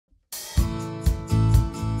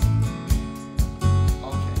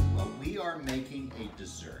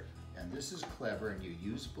And this is clever, and you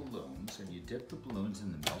use balloons, and you dip the balloons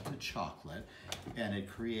in the melted chocolate, and it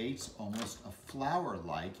creates almost a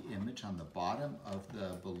flower-like image on the bottom of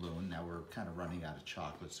the balloon. Now we're kind of running out of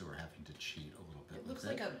chocolate, so we're having to cheat a little bit. It looks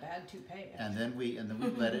like a bad toupee. And then we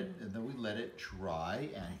let it dry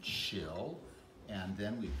and chill. And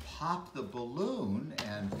then we pop the balloon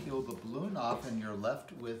and peel the balloon off, and you're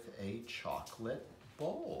left with a chocolate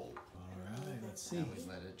bowl. All right, let's see. And we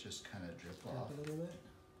let it just kind of drip off. A little bit.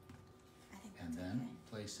 And then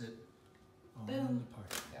place it. On the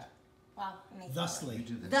part. Yeah. Wow. Thusly. You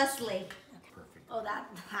do the Thusly. perfect. Oh,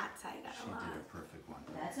 that's how you got She a did lot. a perfect one.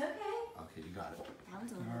 That's okay. Okay, you got it. That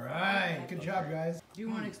was a little All right, good job, guys. Do you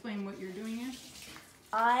want to explain what you're doing here?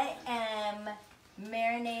 I am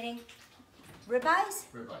marinating ribeyes.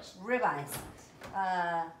 Ribeyes. Ribeyes.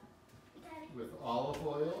 With olive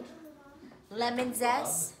oil. Lemon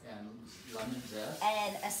zest. And lemon zest.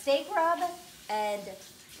 And a steak rub. And,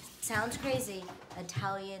 sounds crazy,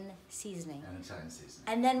 Italian seasoning. And Italian seasoning.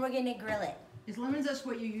 And then we're gonna grill it. Is lemon zest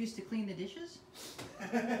what you use to clean the dishes?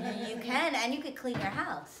 You can, and you could clean your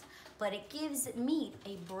house. But it gives meat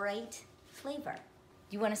a bright flavor.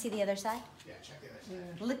 You wanna see the other side? Yeah, check it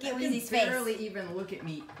out. Look at I Weezy's can face. barely even look at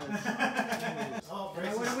meat. Oh,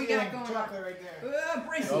 Now, what do we got going on? chocolate right there.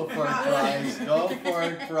 Brace Go for it, fries. Go for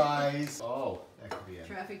it, fries. Oh, that could be it.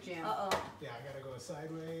 Traffic jam. Uh-oh. Yeah, I gotta go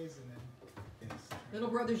sideways and then. Yes. Little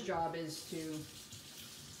brother's job is to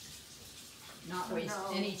not waste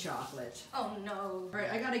no. any chocolate. Oh no. All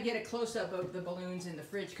right, I gotta get a close-up of the balloons in the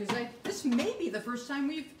fridge because this may be the first time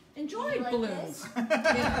we've enjoyed You like balloons this? in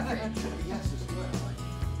our fridge. Yes, it's good. I like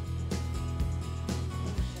it.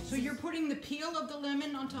 So you're putting the peel of the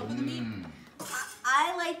lemon on top of the meat?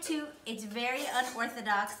 I like to, it's very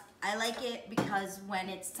unorthodox. I like it because when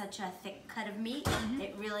it's such a thick cut of meat,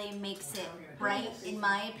 it really makes it bright, in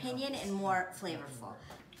my opinion, and more flavorful.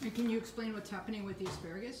 And can you explain what's happening with the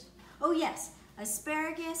asparagus? Oh yes,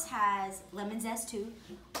 asparagus has lemon zest too,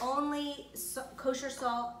 only kosher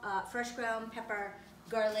salt, fresh ground pepper,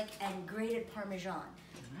 garlic, and grated Parmesan.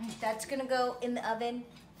 Right. That's gonna go in the oven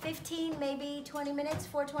 15, maybe 20 minutes,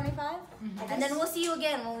 425. And then we'll see you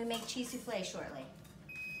again when we make cheese soufflé shortly.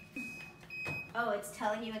 Oh, it's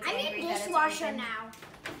telling you it's I angry need a that it's dishwasher open. now.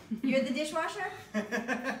 You're the dishwasher? All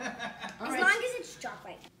As right. long as it's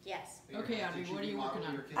chocolate. Yes. Okay, Audrey, what are you working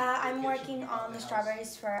on? I'm working on the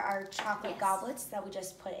strawberries for our chocolate goblets that we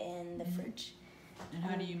just put in the fridge. And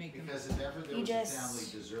how do you make them? Because if ever there You was a just- family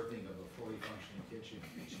deserving of a fully functioning kitchen,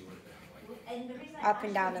 she would have been like. And the reason I Up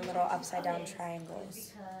and down asked in you little to upside down oven is triangles.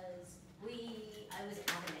 Because I was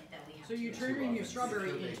adamant that we have So you're turning your strawberry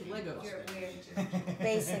into Legos. You're weird.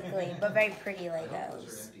 Basically, but very pretty Those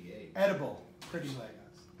Legos. are FDA. Edible, pretty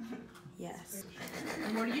Legos. Yes.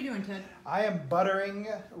 And what are you doing, Ted? I am buttering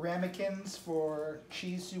ramekins for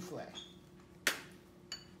cheese souffle.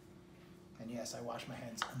 And yes, I wash my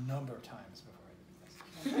hands a number of times before I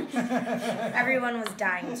do this. Everyone was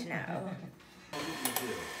dying to know.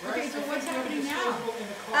 Okay, so what's happening now?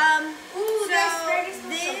 So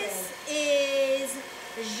this is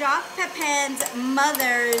Jacques Pepin's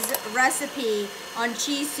mother's recipe on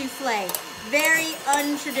cheese soufflé. Very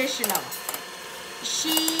untraditional.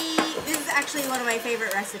 This is actually one of my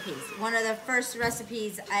favorite recipes. One of the first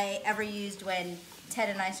recipes I ever used when Ted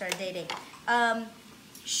and I started dating.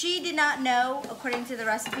 She did not know, according to the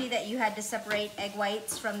recipe, that you had to separate egg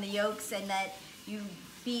whites from the yolks and that you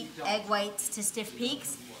beat egg whites to stiff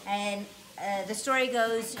peaks. And the story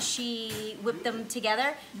goes she whipped them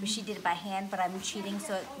together, but she did it by hand, but I'm cheating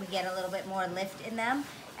so we get a little bit more lift in them.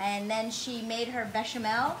 And then she made her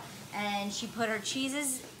bechamel and she put her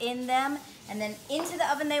cheeses in them, and then into the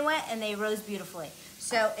oven they went and they rose beautifully.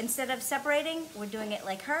 So instead of separating, we're doing it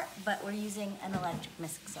like her, but we're using an electric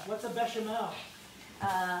mixer. What's a bechamel?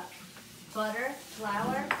 Butter,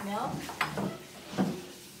 flour, milk.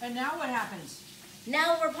 And now what happens?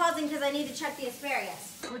 Now we're pausing because I need to check the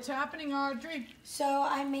asparagus. What's happening, Audrey? So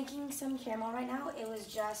I'm making some caramel right now. It was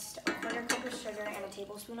just a quarter cup of sugar and a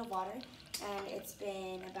tablespoon of water. And it's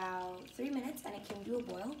been about 3 minutes and it came to a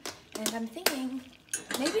boil. And I'm thinking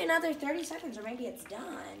maybe another 30 seconds or maybe it's done.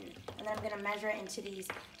 And then I'm gonna measure it into these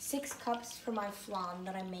 6 cups for my flan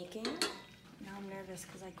that I'm making. Now I'm nervous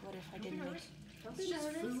because like what if I didn't make Don't be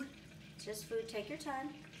nervous. It's just food. Take your time.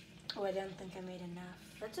 Oh, I don't think I made enough.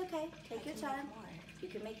 That's okay. Take your time. You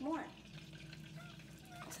can make more.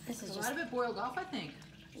 So this is A just, lot of it boiled off, I think.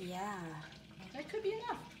 yeah. That could be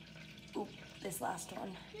enough. Oop, this last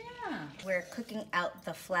one. Yeah. We're cooking out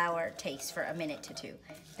the flour taste for a minute to 2.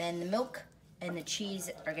 Then the milk and the cheese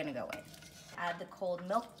are gonna go in. Add the cold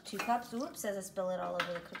milk, 2 cups. Oops, as I spill it all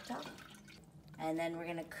over the cooktop. And then we're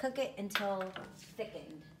gonna cook it until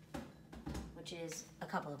thickened. which is a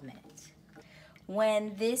couple of minutes.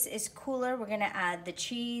 When this is cooler, we're gonna add the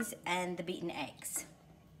cheese and the beaten eggs.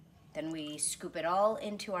 Then we scoop it all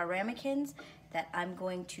into our ramekins that I'm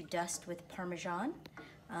going to dust with Parmesan.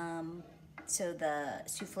 So the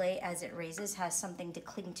souffle, as it raises, has something to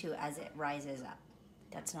cling to as it rises up.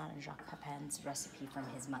 That's not in Jacques Pepin's recipe from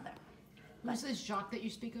his mother. Who's this Jacques that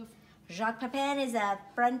you speak of? Jacques Pepin is a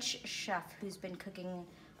French chef who's been cooking,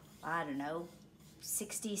 I don't know,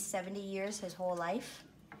 60, 70 years, his whole life.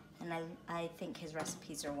 And I think his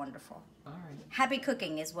recipes are wonderful. All right. Happy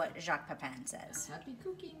cooking is what Jacques Pepin says. Happy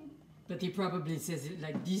cooking. But he probably says it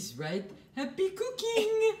like this, right? Happy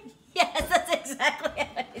cooking! Yes, that's exactly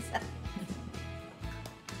what he said.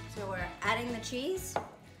 So we're adding the cheese,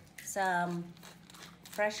 some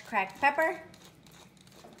fresh cracked pepper,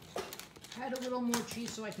 Add a little more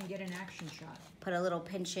cheese so I can get an action shot. put a little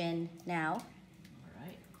pinch in now, All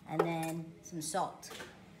right. and then some salt.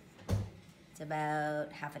 It's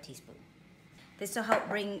about half a teaspoon. This will help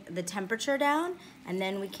bring the temperature down, and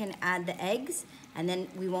then we can add the eggs, and then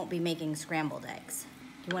we won't be making scrambled eggs.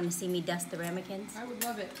 Do you want to see me dust the ramekins? I would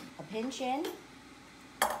love it. A pinch in.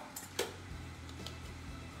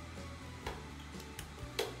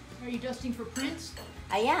 Are you dusting for prints?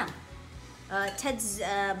 I am. Ted's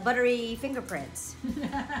buttery fingerprints.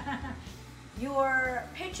 Your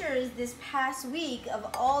pictures this past week of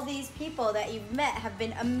all these people that you've met have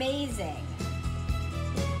been amazing.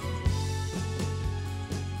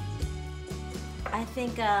 I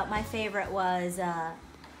think my favorite was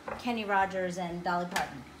Kenny Rogers and Dolly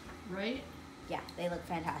Parton. Right? Yeah, they look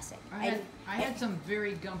fantastic. I had some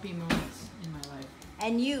very gumpy moments in my life.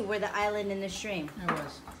 And you were the island in the stream. I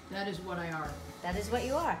was. That is what I are. That is what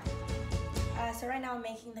you are. So right now I'm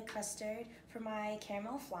making the custard for my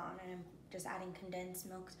caramel flan, and I'm just adding condensed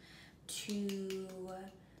milk to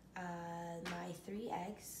my 3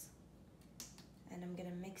 eggs. And I'm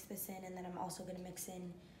gonna mix this in, and then I'm also gonna mix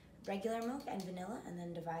in regular milk and vanilla, and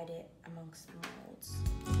then divide it amongst the molds.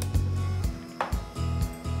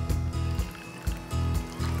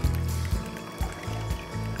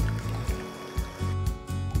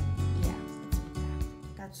 Yeah,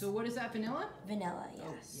 that's So what is that, vanilla? vanilla, yes.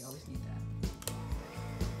 Oh, you always need that.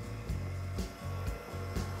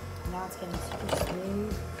 Now it's getting super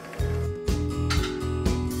smooth.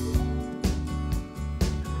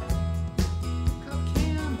 Cup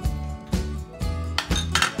cam.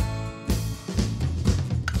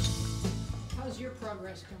 How's your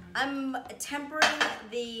progress going? I'm tempering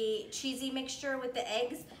the cheesy mixture with the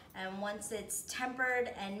eggs, and once it's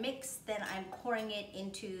tempered and mixed, then I'm pouring it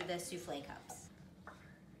into the souffle cups.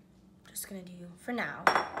 Just gonna do, for now,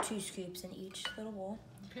 2 scoops in each little bowl.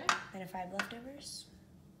 Okay. And if I have leftovers,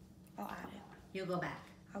 I'll add it. You'll go back.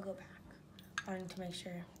 I'll go back. Wanting to make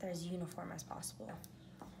sure they're as uniform as possible.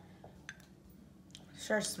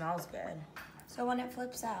 Sure smells good. So when it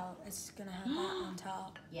flips out, it's gonna have that on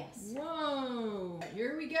top. Yes. Whoa!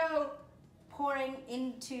 Here we go. Pouring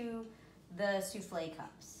into the souffle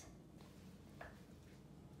cups.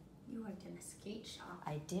 You worked in a skate shop.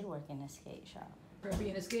 I did work in a skate shop.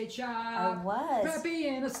 Preppy in a skate shop. I was. Preppy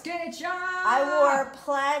in a skate shop. I wore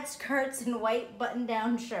plaid skirts and white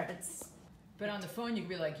button-down shirts. But on the phone, you could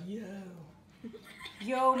be like, yo.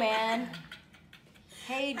 Yo, man.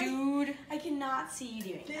 Hey, dude. I cannot see you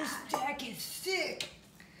doing This that. deck is sick.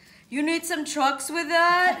 You need some trucks with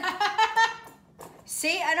that?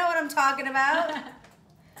 See, I know what I'm talking about.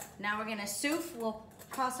 Now we're gonna souffle. We'll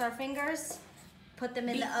cross our fingers, put them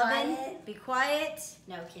in the oven, be quiet,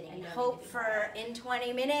 No kidding. and you don't hope need to for in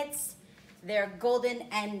 20 minutes they're golden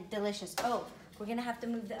and delicious. Oh, we're gonna have to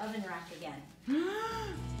move the oven rack again.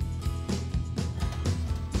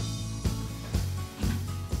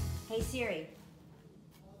 Hey Siri,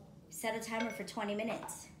 set a timer for 20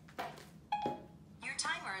 minutes. Your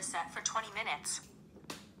timer is set for 20 minutes.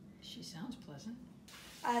 She sounds pleasant.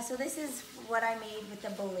 So this is what I made with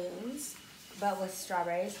the balloons, but with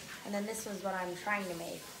strawberries. And then this was what I'm trying to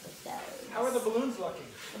make with those. How are the balloons looking?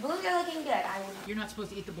 The balloons are looking good. You're not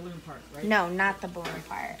supposed to eat the balloon part, right? No, not the balloon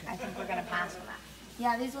part. I think we're gonna pass on that.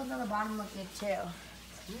 Yeah, these ones on the bottom look good too.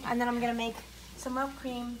 And then I'm gonna make some whipped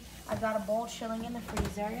cream. I've got a bowl chilling in the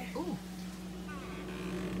freezer. Ooh.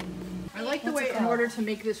 I like the What's way, it in called? order to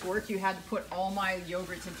make this work, you had to put all my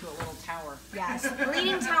yogurts into a little tower. Yes,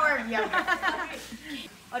 leaning tower of yogurt.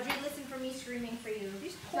 Audrey, listen for me screaming for you.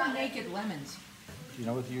 These poor naked lemons. Do you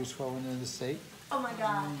know what the useful one in the state? Oh my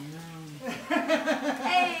god.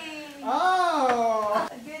 Hey! Oh!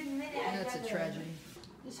 A good minute. That's a tragedy.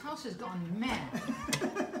 This house has gone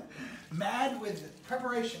mad. Mad with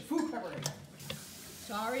preparation, food preparation.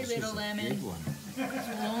 Sorry, This little is a lemon. big one. This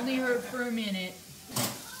will only hurt for a minute.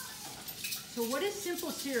 So what is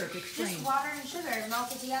simple syrup? Explain. Just water and sugar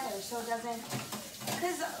melted together, so it doesn't.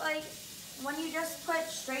 Because like when you just put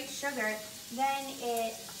straight sugar, then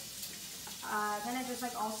it just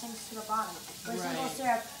like all sinks to the bottom. With simple Right.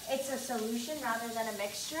 syrup, it's a solution rather than a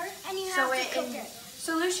mixture. And you have to cook it.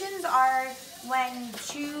 Solutions are when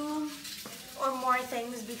two or more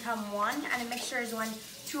things become one, and a mixture is when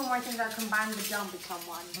two or more things are combined but don't become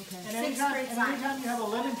one. Okay. And anytime you have a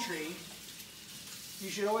lemon tree, you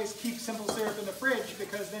should always keep simple syrup in the fridge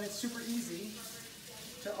because then it's super easy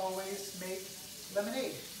to always make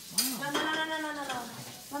lemonade. No.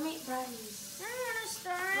 Let me, Bryce. I want to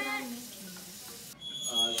start.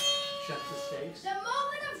 Check the steaks. The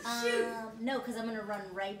moment of shoot. No, because I'm gonna run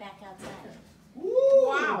right back outside. Ooh,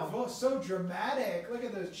 Wow. Oh, so dramatic. Look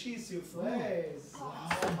at those cheese souffles.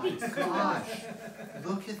 Oh my gosh.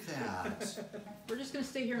 Look at that. We're just gonna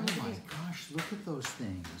stay here and Oh look at my these. gosh, look at those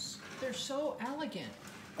things. They're so elegant.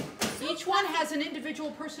 Each one has an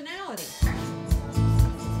individual personality.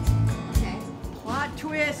 Okay. Plot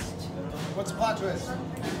twist. What's the plot twist?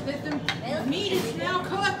 That the meat is now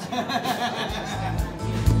cooked.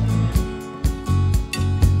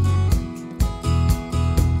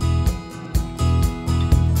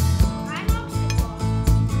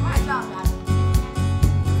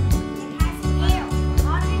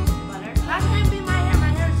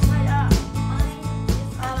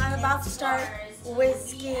 I'm about to start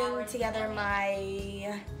whisking together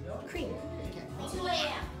my cream.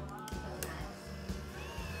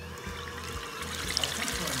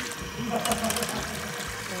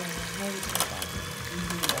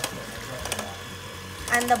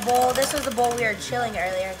 And the bowl, this was the bowl we were chilling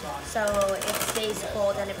earlier, so it stays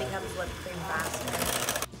cold and it becomes whipped cream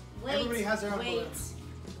faster. Everybody has their own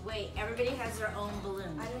Wait, everybody has their own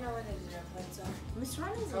balloon. I don't know where the airplanes are. Miss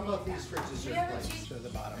Ronnie's How about these fridges you are have a plates? cheese- To the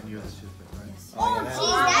bottom. And you're the toothpick, right? Oh, yeah, geez,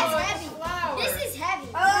 that's heavy. Flour. This is heavy.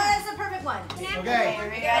 Oh, that's the perfect one. Okay.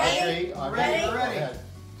 Ready? I'm Ready? Go Ready? ahead.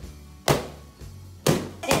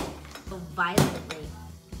 Violently.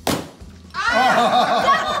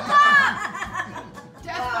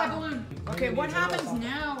 Death by balloon. Okay, what happens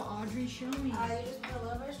now, Audrey? Show me. You just put a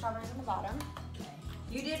little bit of strawberries on the bottom,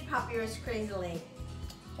 You did pop yours crazily.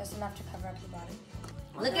 just enough to cover up the bottom.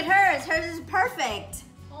 Look at hers. Hers is perfect.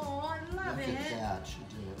 Oh, I love Look it. at that, you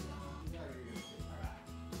did it.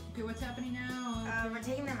 Okay, what's happening now? We're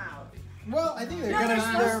taking them out. Well, I think they're No, gonna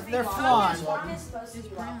supposed to be they're long. flan. Flan is supposed to It's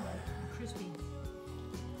be brown, longer. crispy.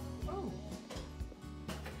 Oh,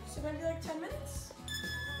 So maybe like 10 minutes?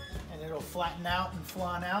 And it'll flatten out and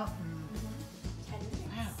flan out. And 10 minutes.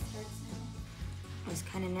 Wow. I was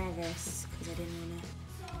kind of nervous because I didn't want to.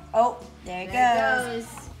 Oh, there it There it goes.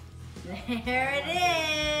 goes. There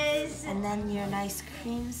it is. And then your nice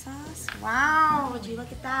cream sauce. Wow, would you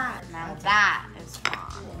look at that? Now that is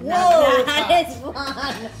fun. Whoa, that is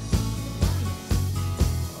fun.